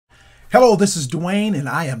Hello, this is Duane, and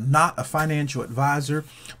I am not a financial advisor,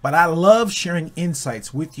 but I love sharing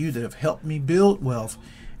insights with you that have helped me build wealth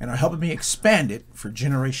and are helping me expand it for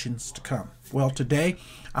generations to come. Well, today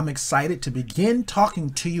I'm excited to begin talking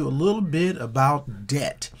to you a little bit about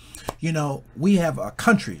debt. You know, we have a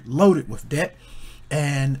country loaded with debt,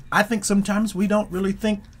 and I think sometimes we don't really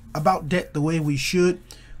think about debt the way we should.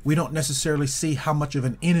 We don't necessarily see how much of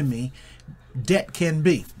an enemy debt can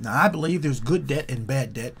be. Now, I believe there's good debt and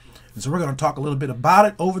bad debt. And so we're going to talk a little bit about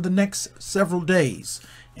it over the next several days.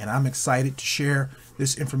 And I'm excited to share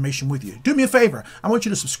this information with you. Do me a favor. I want you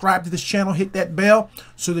to subscribe to this channel, hit that bell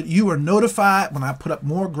so that you are notified when I put up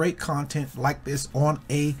more great content like this on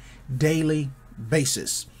a daily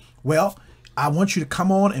basis. Well, I want you to come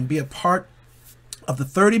on and be a part of the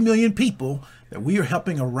 30 million people that we are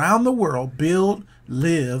helping around the world build,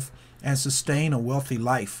 live, and sustain a wealthy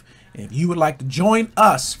life. And if you would like to join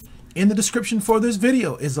us, in the description for this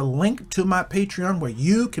video is a link to my Patreon where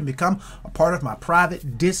you can become a part of my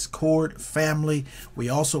private Discord family. We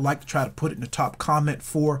also like to try to put it in the top comment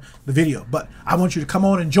for the video, but I want you to come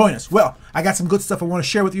on and join us. Well, I got some good stuff I want to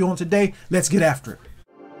share with you on today. Let's get after it.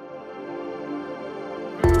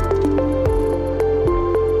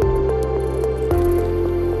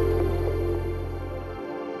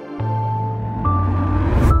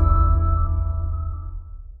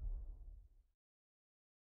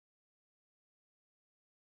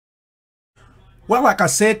 Well, like I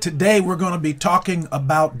said, today we're going to be talking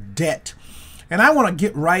about debt. And I want to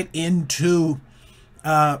get right into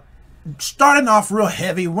starting off real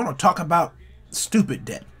heavy. We want to talk about stupid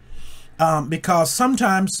debt because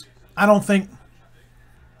sometimes I don't think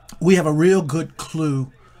we have a real good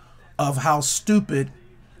clue of how stupid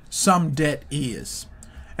some debt is.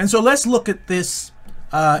 And so let's look at this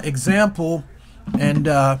example, and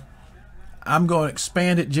I'm going to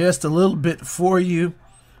expand it just a little bit for you,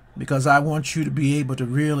 because I want you to be able to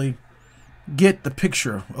really get the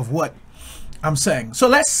picture of what I'm saying. So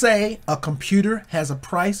let's say a computer has a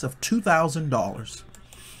price of $2,000.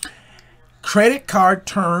 Credit card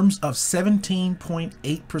terms of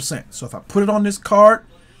 17.8%. So if I put it on this card,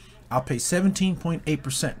 I'll pay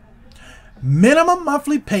 17.8%. Minimum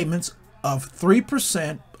monthly payments of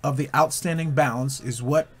 3% of the outstanding balance is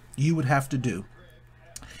what you would have to do.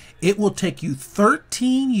 It will take you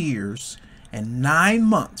 13 years and 9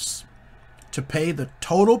 months to pay the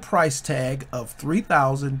total price tag of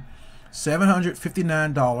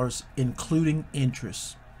 $3,759, including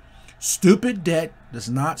interest. Stupid debt does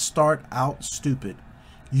not start out stupid.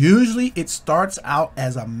 Usually it starts out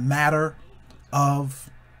as a matter of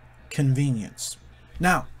convenience.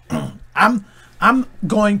 Now, I'm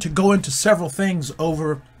going to go into several things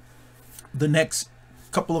over the next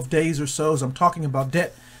couple of days or so as I'm talking about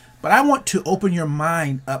debt. But I want to open your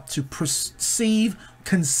mind up to conceive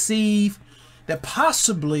that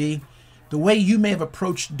possibly the way you may have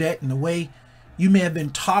approached debt and the way you may have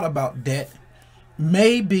been taught about debt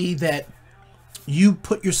may be that you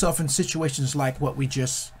put yourself in situations like what we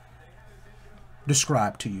just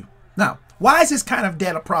described to you. Now, why is this kind of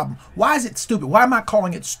debt a problem? Why is it stupid? Why am I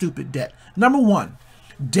calling it stupid debt? Number one,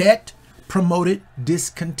 debt promoted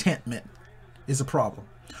discontentment is a problem.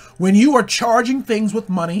 When you are charging things with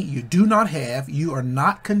money you do not have, you are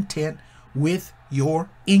not content with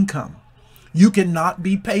your income. You cannot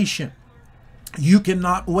be patient. You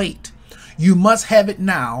cannot wait. You must have it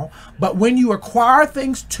now. But when you acquire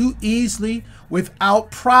things too easily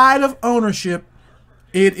without pride of ownership,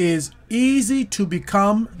 it is easy to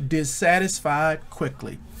become dissatisfied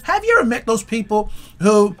quickly. Have you ever met those people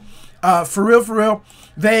who, for real,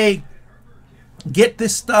 they get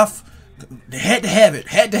this stuff, they had to have it.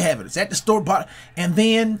 It's at the store, bought it. And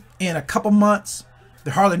then in a couple months,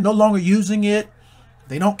 they're hardly no longer using it.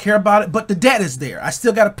 They don't care about it, but the debt is there. I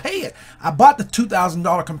still got to pay it. I bought the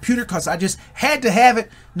 $2,000 computer because I just had to have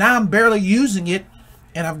it. Now I'm barely using it,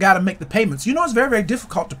 and I've got to make the payments. You know, it's very, very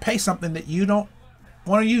difficult to pay something that you don't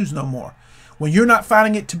want to use no more. When you're not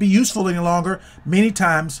finding it to be useful any longer, many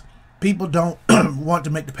times people don't want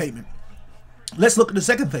to make the payment. Let's look at the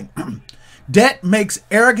second thing. Debt makes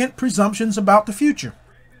arrogant presumptions about the future.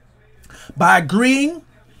 By agreeing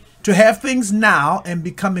to have things now and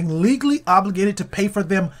becoming legally obligated to pay for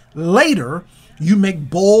them later, you make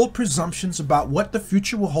bold presumptions about what the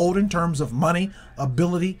future will hold in terms of money,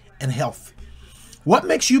 ability, and health. What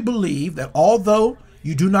makes you believe that although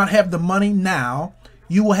you do not have the money now,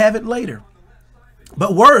 you will have it later?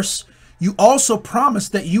 But worse, you also promise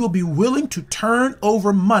that you will be willing to turn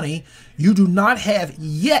over money you do not have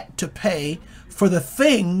yet to pay for the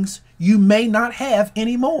things you may not have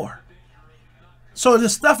anymore. So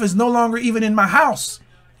this stuff is no longer even in my house.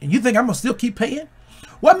 And you think I'm going to still keep paying?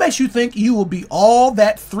 What makes you think you will be all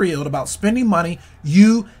that thrilled about spending money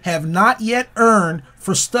you have not yet earned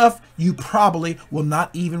for stuff you probably will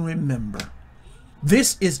not even remember?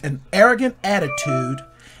 This is an arrogant attitude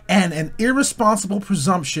and an irresponsible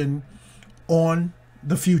presumption on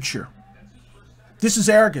the future. This is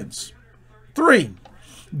arrogance. 3,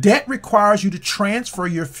 debt requires you to transfer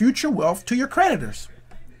your future wealth to your creditors.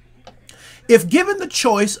 If given the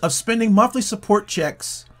choice of sending monthly support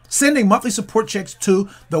checks to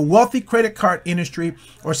the wealthy credit card industry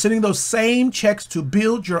or sending those same checks to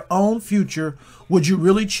build your own future, would you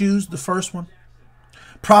really choose the first one?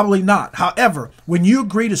 Probably not. However, when you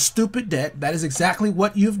agree to stupid debt, that is exactly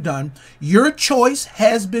what you've done. Your choice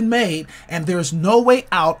has been made, and there is no way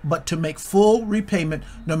out but to make full repayment,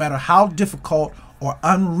 no matter how difficult or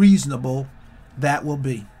unreasonable that will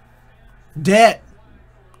be. Debt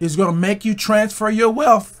is going to make you transfer your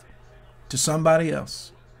wealth to somebody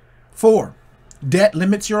else. 4, debt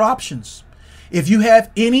limits your options. If you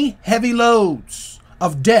have any heavy loads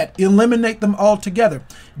of debt, eliminate them altogether.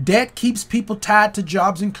 Debt keeps people tied to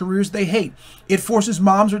jobs and careers they hate. It forces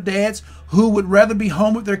moms or dads who would rather be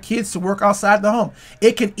home with their kids to work outside the home.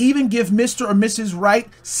 It can even give Mr. or Mrs. Right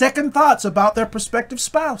second thoughts about their prospective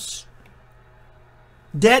spouse.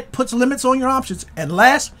 Debt puts limits on your options. And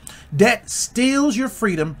last, debt steals your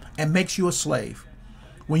freedom and makes you a slave.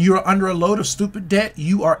 When you are under a load of stupid debt,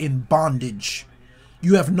 you are in bondage.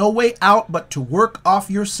 You have no way out but to work off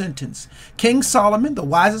your sentence. King Solomon, the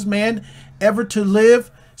wisest man ever to live,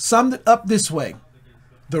 summed it up this way: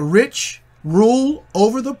 the rich rule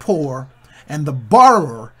over the poor, and the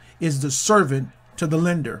borrower is the servant to the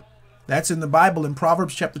lender. That's in the Bible in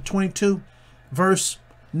Proverbs chapter 22, verse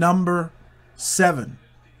number 7.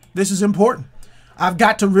 This is important. I've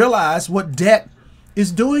got to realize what debt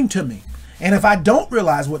is doing to me. And if I don't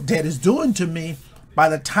realize what debt is doing to me, by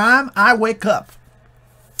the time I wake up,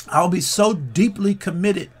 I'll be so deeply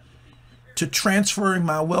committed to transferring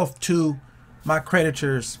my wealth to my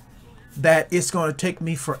creditors that it's going to take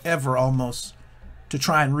me forever almost to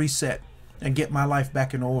try and reset and get my life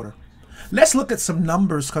back in order. Let's look at some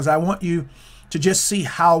numbers, because I want you to just see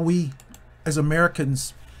how we as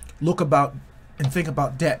Americans look about and think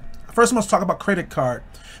about debt. First, let's talk about credit card.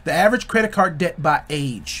 The average credit card debt by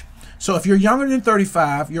age. So if you're younger than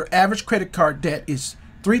 35, your average credit card debt is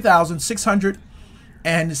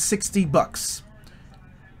 $3,660.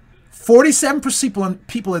 47%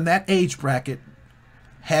 people in that age bracket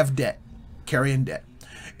have debt, carrying debt.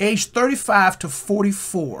 Age 35 to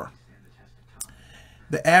 44,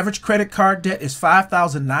 the average credit card debt is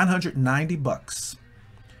 $5,990.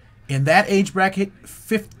 In that age bracket,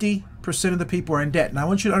 50% of the people are in debt. And I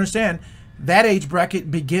want you to understand that age bracket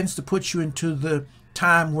begins to put you into the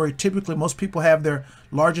time where typically most people have their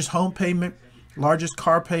largest home payment, largest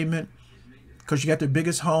car payment, because you got their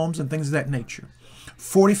biggest homes and things of that nature.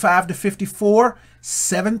 45 to 54,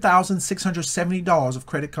 $7,670 of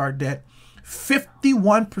credit card debt.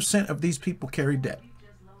 51% of these people carry debt.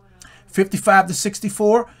 55 to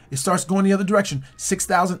 64, it starts going the other direction.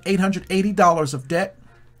 $6,880 of debt.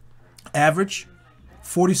 Average,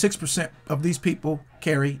 46% of these people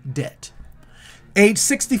carry debt. Age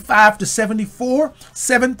 65 to 74,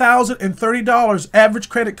 $7,030 average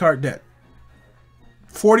credit card debt.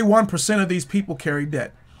 41% of these people carry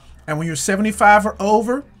debt. And when you're 75 or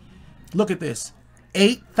over, look at this,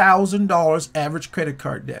 $8,000 average credit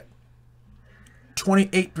card debt.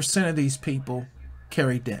 28% of these people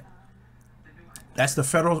carry debt. That's the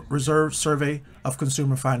Federal Reserve Survey of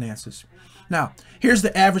Consumer Finances. Now, here's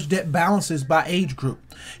the average debt balances by age group.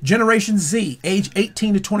 Generation Z, age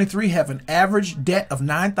 18 to 23, have an average debt of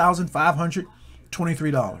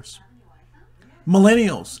 $9,523.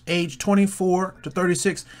 Millennials, age 24 to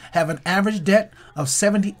 36, have an average debt of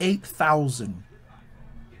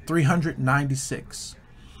 $78,396.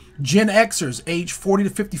 Gen Xers, age 40 to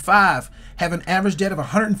 55, have an average debt of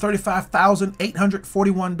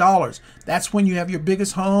 $135,841. That's when you have your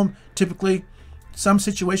biggest home, typically, some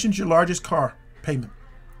situations, your largest car payment.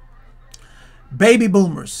 Baby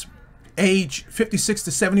boomers, age 56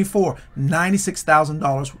 to 74,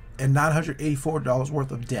 $96,000 and $984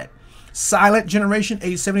 worth of debt. Silent generation,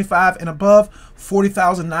 age 75 and above,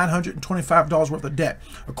 $40,925 worth of debt.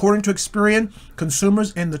 According to Experian,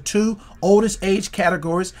 consumers in the two oldest age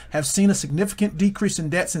categories have seen a significant decrease in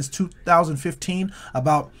debt since 2015,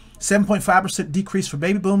 about 7.5% decrease for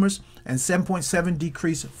baby boomers and 7.7%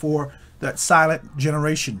 decrease for that silent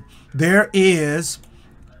generation. There is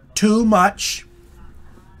too much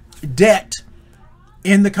debt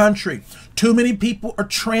in the country. Too many people are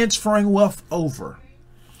transferring wealth over.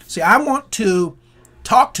 See, I want to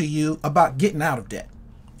talk to you about getting out of debt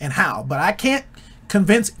and how, but I can't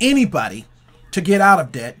convince anybody to get out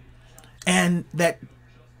of debt, and that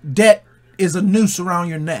debt is a noose around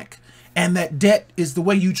your neck, and that debt is the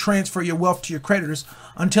way you transfer your wealth to your creditors,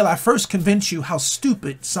 until I first convince you how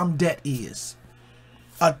stupid some debt is.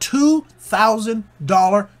 A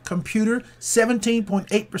 $2,000 computer,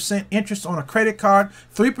 17.8% interest on a credit card,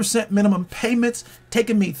 3% minimum payments,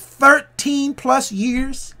 taking me 13 plus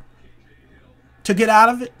years to get out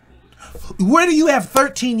of it. Where do you have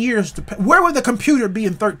 13 years to pay? Where would the computer be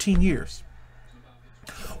in 13 years?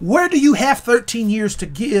 Where do you have 13 years to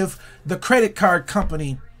give the credit card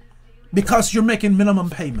company because you're making minimum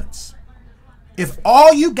payments? If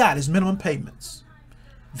all you got is minimum payments,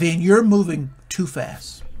 then you're moving too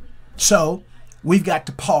fast. So we've got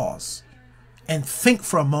to pause and think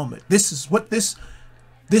for a moment. This is what this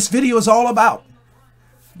video is all about.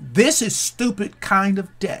 This is stupid kind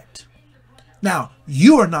of debt. Now,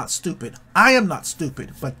 you are not stupid. I am not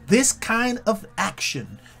stupid. But this kind of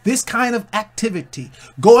action, this kind of activity,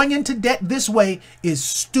 going into debt this way is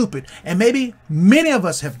stupid. And maybe many of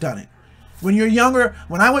us have done it. When you're younger,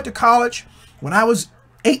 when I went to college, when I was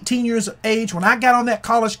 18 years of age, when I got on that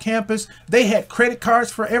college campus, they had credit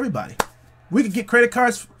cards for everybody. We could get credit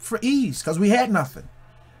cards for ease because we had nothing.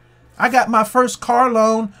 I got my first car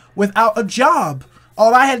loan without a job.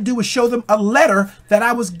 All I had to do was show them a letter that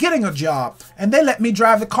I was getting a job, and they let me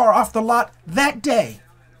drive the car off the lot that day.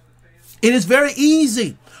 It is very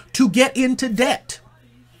easy to get into debt,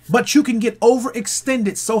 but you can get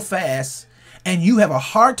overextended so fast, and you have a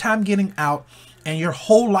hard time getting out, and your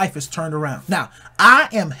whole life is turned around. Now, I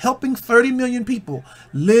am helping 30 million people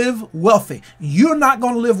live wealthy. You're not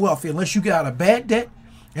going to live wealthy unless you get out of bad debt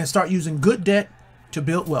and start using good debt to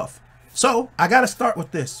build wealth. So I got to start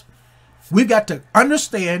with this. We've got to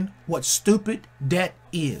understand what stupid debt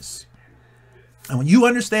is. And when you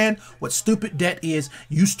understand what stupid debt is,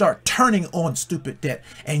 you start turning on stupid debt,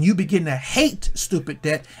 and you begin to hate stupid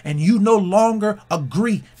debt, and you no longer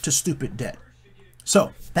agree to stupid debt.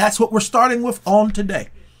 So that's what we're starting with on today.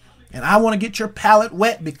 And I want to get your palate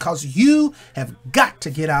wet because you have got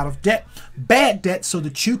to get out of debt, bad debt, so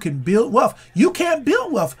that you can build wealth. You can't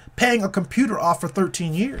build wealth paying a computer off for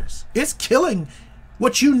 13 years. It's killing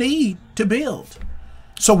what you need to build.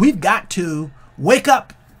 So we've got to wake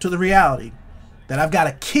up to the reality that I've got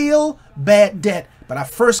to kill bad debt, but I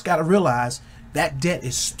first got to realize that debt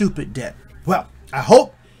is stupid debt. Well, I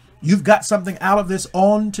hope you've got something out of this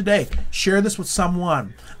on today. Share this with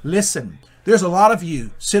someone. Listen, there's a lot of you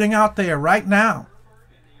sitting out there right now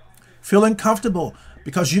feeling comfortable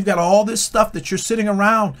because you've got all this stuff that you're sitting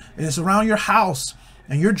around, and it's around your house,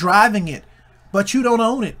 and you're driving it, but you don't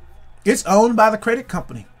own it. It's owned by the credit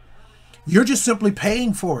company. You're just simply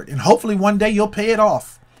paying for it, and hopefully one day you'll pay it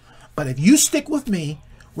off. But if you stick with me,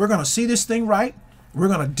 we're going to see this thing right. We're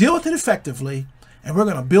going to deal with it effectively, and we're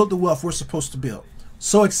going to build the wealth we're supposed to build.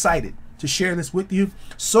 So excited to share this with you.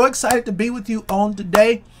 So excited to be with you on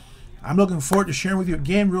today. I'm looking forward to sharing with you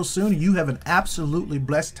again real soon. And you have an absolutely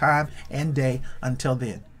blessed time and day. Until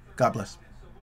then, God bless.